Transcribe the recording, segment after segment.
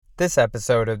This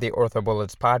episode of the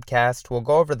OrthoBullets podcast will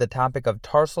go over the topic of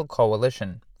tarsal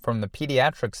coalition from the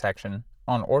Pediatrics section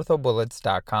on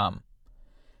orthobullets.com.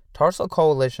 Tarsal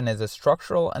coalition is a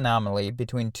structural anomaly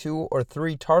between two or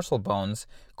three tarsal bones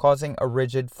causing a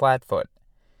rigid flat foot.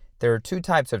 There are two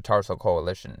types of tarsal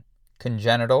coalition: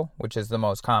 congenital, which is the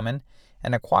most common,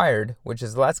 and acquired, which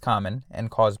is less common and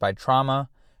caused by trauma,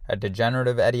 a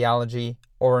degenerative etiology,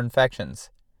 or infections.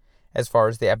 As far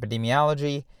as the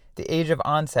epidemiology, the age of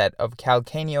onset of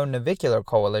calcaneonavicular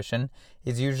coalition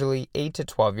is usually 8 to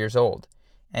 12 years old,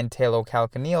 and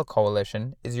talocalcaneal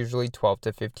coalition is usually 12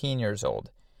 to 15 years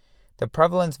old. The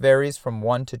prevalence varies from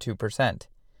 1 to 2%.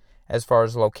 As far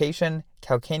as location,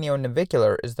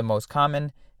 calcaneonavicular is the most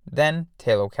common, then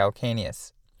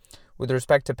talocalcaneus. With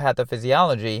respect to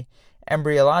pathophysiology,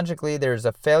 embryologically there is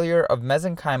a failure of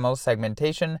mesenchymal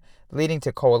segmentation leading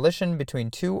to coalition between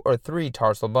two or three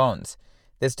tarsal bones.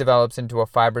 This develops into a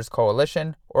fibrous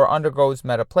coalition or undergoes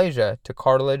metaplasia to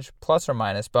cartilage plus or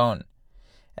minus bone.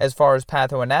 As far as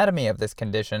pathoanatomy of this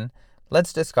condition,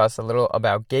 let's discuss a little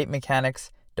about gait mechanics,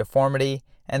 deformity,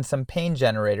 and some pain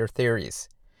generator theories.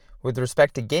 With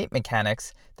respect to gait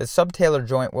mechanics, the subtalar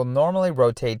joint will normally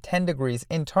rotate 10 degrees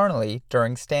internally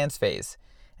during stance phase,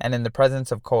 and in the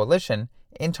presence of coalition,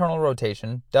 internal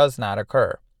rotation does not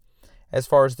occur. As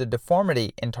far as the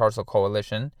deformity in tarsal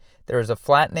coalition, there is a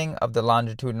flattening of the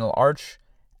longitudinal arch,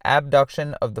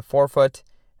 abduction of the forefoot,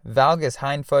 valgus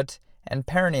hindfoot, and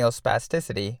perineal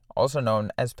spasticity, also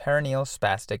known as perineal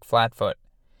spastic flatfoot.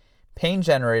 Pain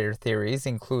generator theories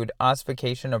include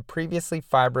ossification of previously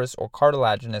fibrous or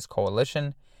cartilaginous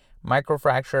coalition,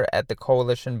 microfracture at the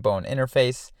coalition bone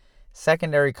interface,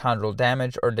 secondary chondral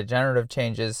damage or degenerative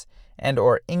changes, and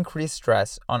or increased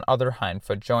stress on other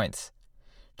hindfoot joints.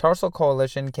 Tarsal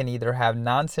coalition can either have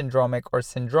non-syndromic or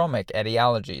syndromic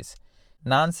etiologies.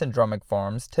 Non-syndromic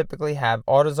forms typically have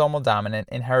autosomal dominant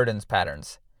inheritance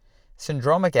patterns.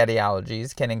 Syndromic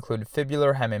etiologies can include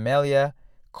fibular hemimelia,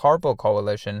 carpal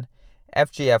coalition,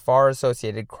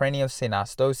 FGFR-associated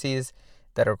craniosynostoses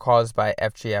that are caused by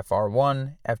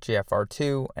FGFR1,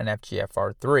 FGFR2, and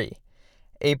FGFR3,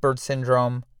 Apert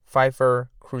syndrome,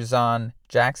 Pfeiffer, Cruzan,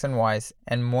 Jackson-Weiss,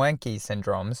 and Muenke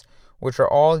syndromes, which are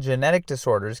all genetic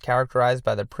disorders characterized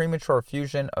by the premature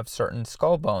fusion of certain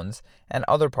skull bones and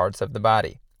other parts of the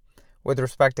body. With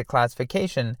respect to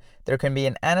classification, there can be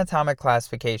an anatomic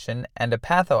classification and a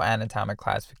pathoanatomic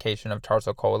classification of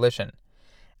tarsal coalition.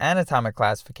 Anatomic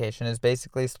classification is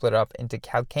basically split up into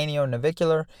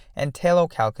calcaneonavicular and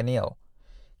talocalcaneal.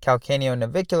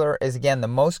 Calcaneonavicular is again the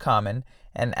most common,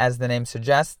 and as the name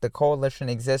suggests, the coalition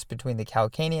exists between the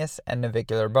calcaneus and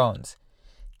navicular bones.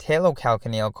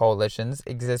 Talocalcaneal coalitions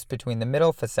exist between the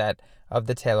middle facet of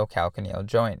the talocalcaneal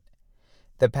joint.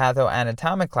 The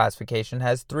pathoanatomic classification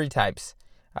has three types: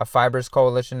 a fibrous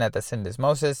coalition at the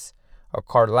syndesmosis, a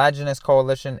cartilaginous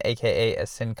coalition aka a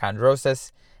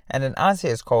synchondrosis, and an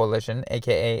osseous coalition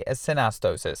aka a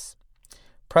synostosis.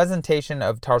 Presentation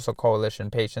of tarsal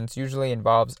coalition patients usually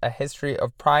involves a history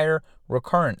of prior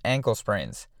recurrent ankle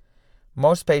sprains.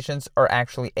 Most patients are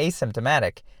actually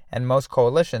asymptomatic, and most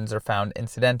coalitions are found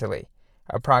incidentally.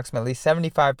 Approximately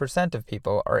 75% of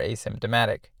people are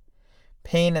asymptomatic.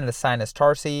 Pain in the sinus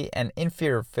tarsi and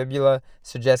inferior fibula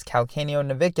suggests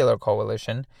calcaneonavicular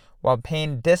coalition, while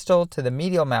pain distal to the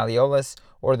medial malleolus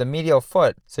or the medial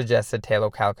foot suggests a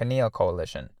talocalcaneal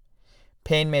coalition.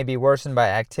 Pain may be worsened by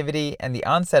activity, and the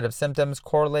onset of symptoms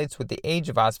correlates with the age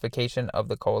of ossification of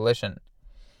the coalition.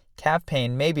 Calf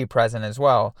pain may be present as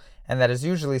well, and that is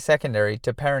usually secondary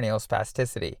to perineal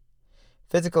spasticity.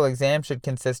 Physical exam should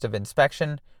consist of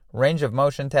inspection, range of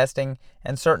motion testing,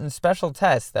 and certain special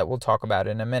tests that we'll talk about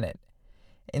in a minute.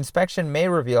 Inspection may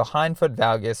reveal hindfoot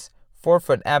valgus,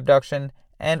 forefoot abduction,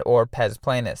 and or pes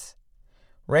planus.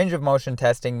 Range of motion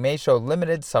testing may show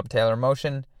limited subtalar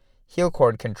motion, heel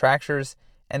cord contractures,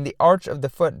 and the arch of the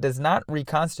foot does not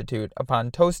reconstitute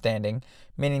upon toe standing,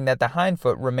 meaning that the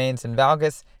hindfoot remains in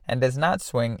valgus and does not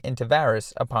swing into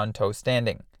varus upon toe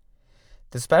standing.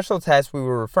 The special test we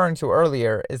were referring to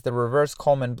earlier is the reverse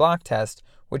Coleman block test,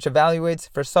 which evaluates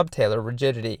for subtalar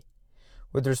rigidity.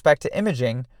 With respect to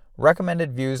imaging,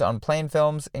 recommended views on plain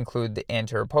films include the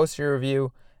anterior-posterior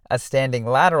view, a standing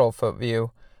lateral foot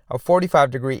view, a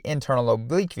 45-degree internal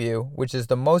oblique view, which is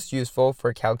the most useful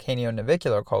for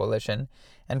calcaneonavicular coalition,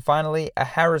 and finally a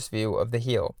Harris view of the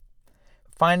heel.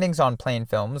 Findings on plain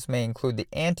films may include the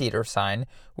anteater sign,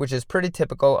 which is pretty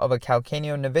typical of a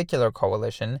calcaneonavicular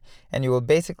coalition, and you will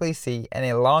basically see an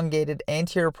elongated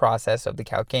anterior process of the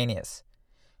calcaneus.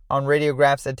 On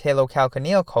radiographs, a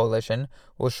talocalcaneal coalition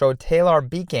will show talar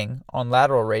beaking on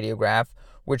lateral radiograph,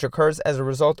 which occurs as a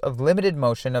result of limited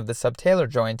motion of the subtalar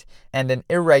joint and an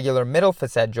irregular middle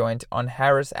facet joint on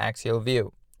Harris axial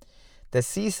view. The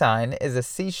C sign is a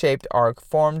C-shaped arc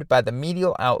formed by the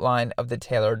medial outline of the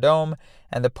talar dome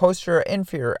and the posterior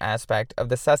inferior aspect of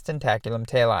the sustentaculum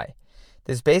tali.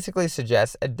 This basically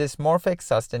suggests a dysmorphic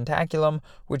sustentaculum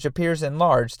which appears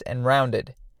enlarged and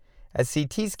rounded. A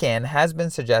CT scan has been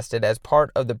suggested as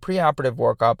part of the preoperative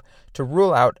workup to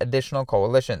rule out additional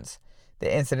coalitions.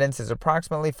 The incidence is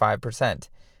approximately 5%,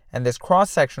 and this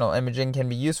cross-sectional imaging can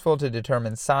be useful to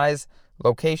determine size,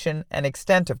 location, and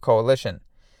extent of coalition.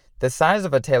 The size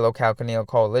of a talocalcaneal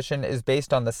coalition is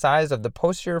based on the size of the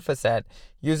posterior facet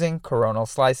using coronal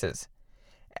slices.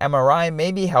 MRI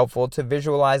may be helpful to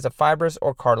visualize a fibrous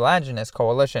or cartilaginous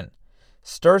coalition.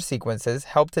 STIR sequences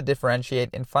help to differentiate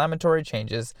inflammatory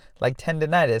changes like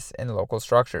tendinitis in local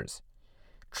structures.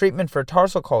 Treatment for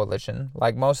tarsal coalition,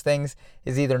 like most things,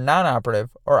 is either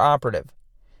non-operative or operative.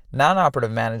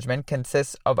 Non-operative management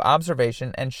consists of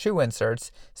observation and shoe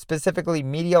inserts, specifically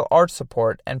medial arch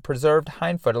support and preserved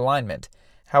hindfoot alignment.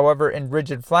 However, in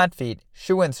rigid flat feet,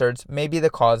 shoe inserts may be the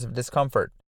cause of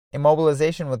discomfort.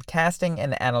 Immobilization with casting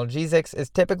and analgesics is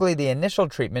typically the initial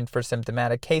treatment for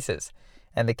symptomatic cases,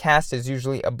 and the cast is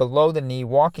usually a below-the-knee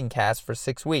walking cast for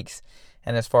 6 weeks.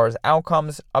 And as far as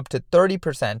outcomes, up to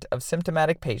 30% of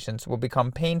symptomatic patients will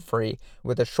become pain-free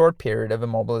with a short period of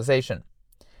immobilization.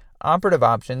 Operative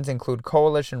options include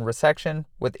coalition resection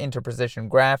with interposition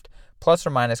graft, plus or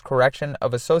minus correction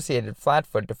of associated flat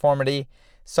foot deformity,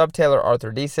 subtalar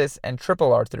arthrodesis, and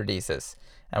triple arthrodesis,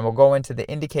 and we'll go into the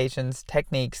indications,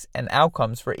 techniques, and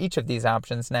outcomes for each of these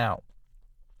options now.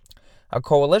 A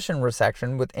coalition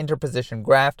resection with interposition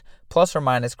graft, plus or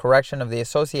minus correction of the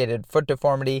associated foot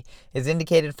deformity, is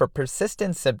indicated for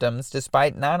persistent symptoms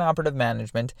despite non-operative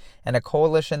management and a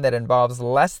coalition that involves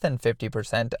less than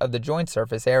 50% of the joint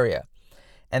surface area.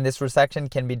 And this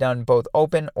resection can be done both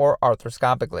open or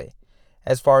arthroscopically.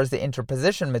 As far as the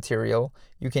interposition material,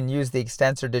 you can use the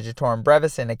extensor digitorum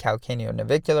brevis in a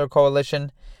calcaneonavicular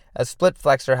coalition, a split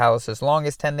flexor hallucis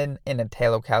longus tendon in a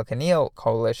talocalcaneal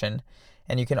coalition,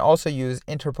 and you can also use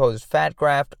interposed fat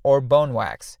graft or bone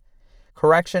wax.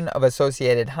 Correction of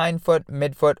associated hindfoot,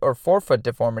 midfoot, or forefoot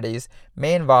deformities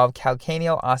may involve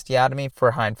calcaneal osteotomy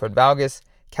for hindfoot valgus,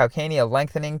 calcaneal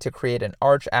lengthening to create an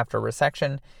arch after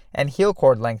resection, and heel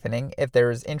cord lengthening if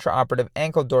there is intraoperative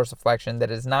ankle dorsiflexion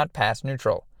that is not past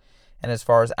neutral. And as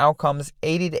far as outcomes,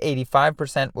 80 to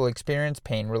 85% will experience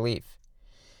pain relief.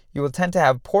 You will tend to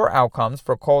have poor outcomes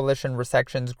for coalition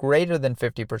resections greater than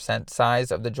 50% size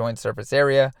of the joint surface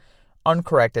area.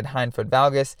 Uncorrected hindfoot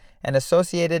valgus and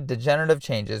associated degenerative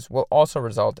changes will also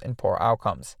result in poor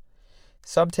outcomes.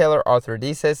 Subtalar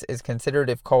arthrodesis is considered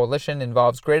if coalition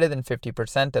involves greater than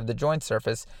 50% of the joint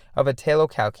surface of a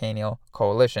talocalcaneal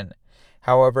coalition.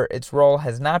 However, its role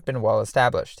has not been well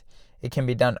established. It can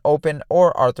be done open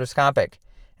or arthroscopic,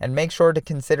 and make sure to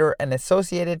consider an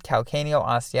associated calcaneal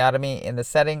osteotomy in the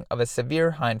setting of a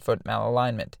severe hindfoot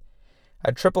malalignment.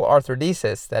 A triple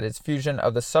arthrodesis, that is fusion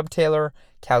of the subtalar,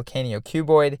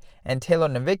 calcaneocuboid, and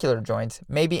talonavicular joints,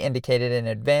 may be indicated in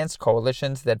advanced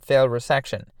coalitions that fail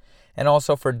resection, and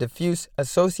also for diffuse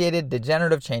associated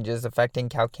degenerative changes affecting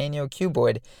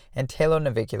calcaneocuboid and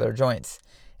talonavicular joints,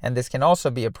 and this can also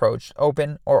be approached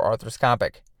open or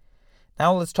arthroscopic.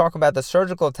 Now let's talk about the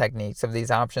surgical techniques of these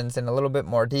options in a little bit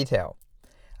more detail.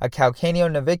 A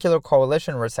calcaneonavicular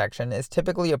coalition resection is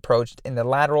typically approached in the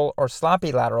lateral or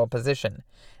sloppy lateral position,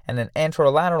 and an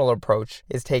anterolateral approach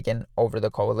is taken over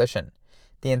the coalition.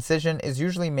 The incision is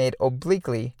usually made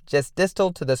obliquely, just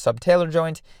distal to the subtalar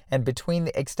joint and between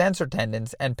the extensor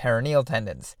tendons and peroneal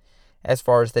tendons. As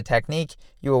far as the technique,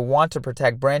 you will want to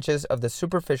protect branches of the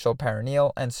superficial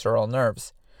peroneal and sural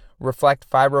nerves. Reflect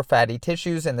fibrofatty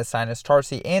tissues in the sinus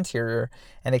tarsi anterior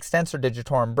and extensor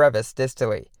digitorum brevis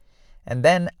distally, and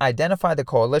then identify the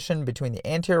coalition between the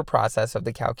anterior process of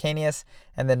the calcaneus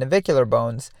and the navicular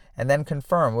bones, and then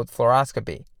confirm with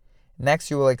fluoroscopy. Next,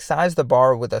 you will excise the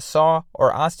bar with a saw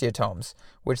or osteotomes,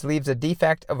 which leaves a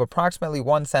defect of approximately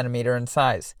 1 centimeter in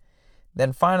size.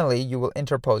 Then finally, you will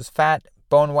interpose fat,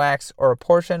 bone wax, or a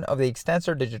portion of the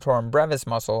extensor digitorum brevis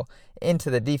muscle into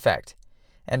the defect.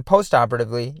 And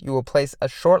postoperatively, you will place a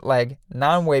short leg,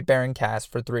 non-weight-bearing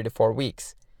cast for 3 to 4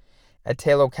 weeks. A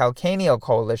talocalcaneal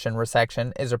coalition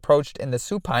resection is approached in the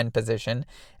supine position,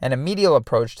 and a medial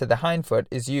approach to the hindfoot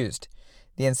is used.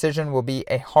 The incision will be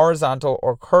a horizontal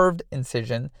or curved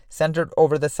incision centered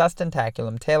over the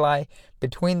sustentaculum tali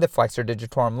between the flexor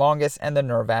digitorum longus and the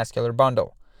neurovascular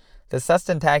bundle. The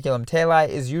sustentaculum tali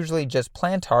is usually just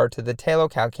plantar to the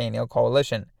talocalcaneal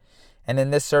coalition, and in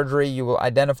this surgery you will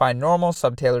identify normal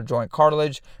subtalar joint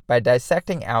cartilage by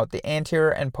dissecting out the anterior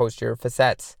and posterior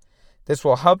facets. This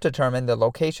will help determine the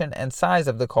location and size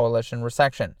of the coalition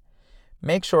resection.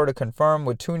 Make sure to confirm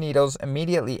with 2 needles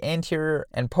immediately anterior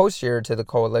and posterior to the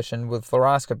coalition with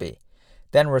fluoroscopy.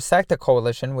 Then resect the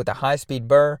coalition with a high-speed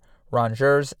burr,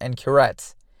 rongeurs, and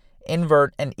curettes.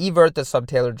 Invert and evert the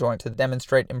subtalar joint to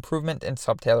demonstrate improvement in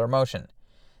subtalar motion.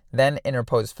 Then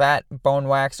interpose fat, bone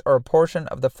wax, or a portion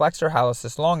of the flexor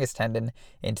hallucis longus tendon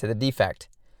into the defect.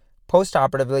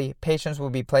 Postoperatively, patients will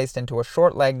be placed into a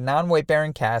short-leg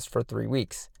non-weight-bearing cast for 3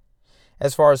 weeks.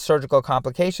 As far as surgical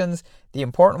complications, the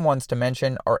important ones to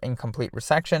mention are incomplete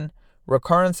resection,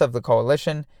 recurrence of the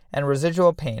coalition, and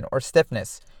residual pain or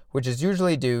stiffness, which is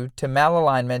usually due to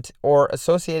malalignment or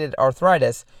associated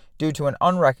arthritis due to an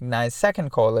unrecognized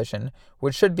second coalition,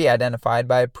 which should be identified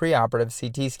by a preoperative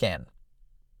CT scan.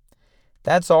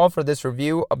 That's all for this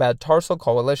review about tarsal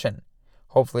coalition.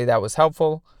 Hopefully that was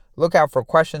helpful. Look out for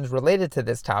questions related to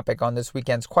this topic on this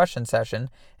weekend's question session,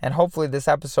 and hopefully this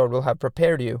episode will have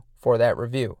prepared you for that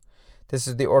review. This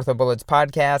is the OrthoBullets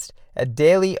podcast, a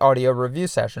daily audio review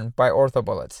session by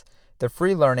OrthoBullets, the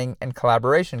free learning and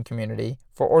collaboration community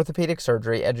for orthopedic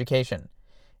surgery education.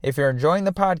 If you're enjoying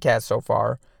the podcast so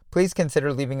far, please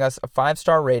consider leaving us a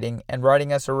 5-star rating and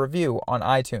writing us a review on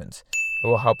iTunes. It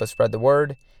will help us spread the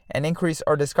word and increase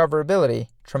our discoverability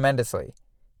tremendously.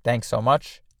 Thanks so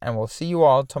much, and we'll see you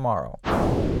all tomorrow.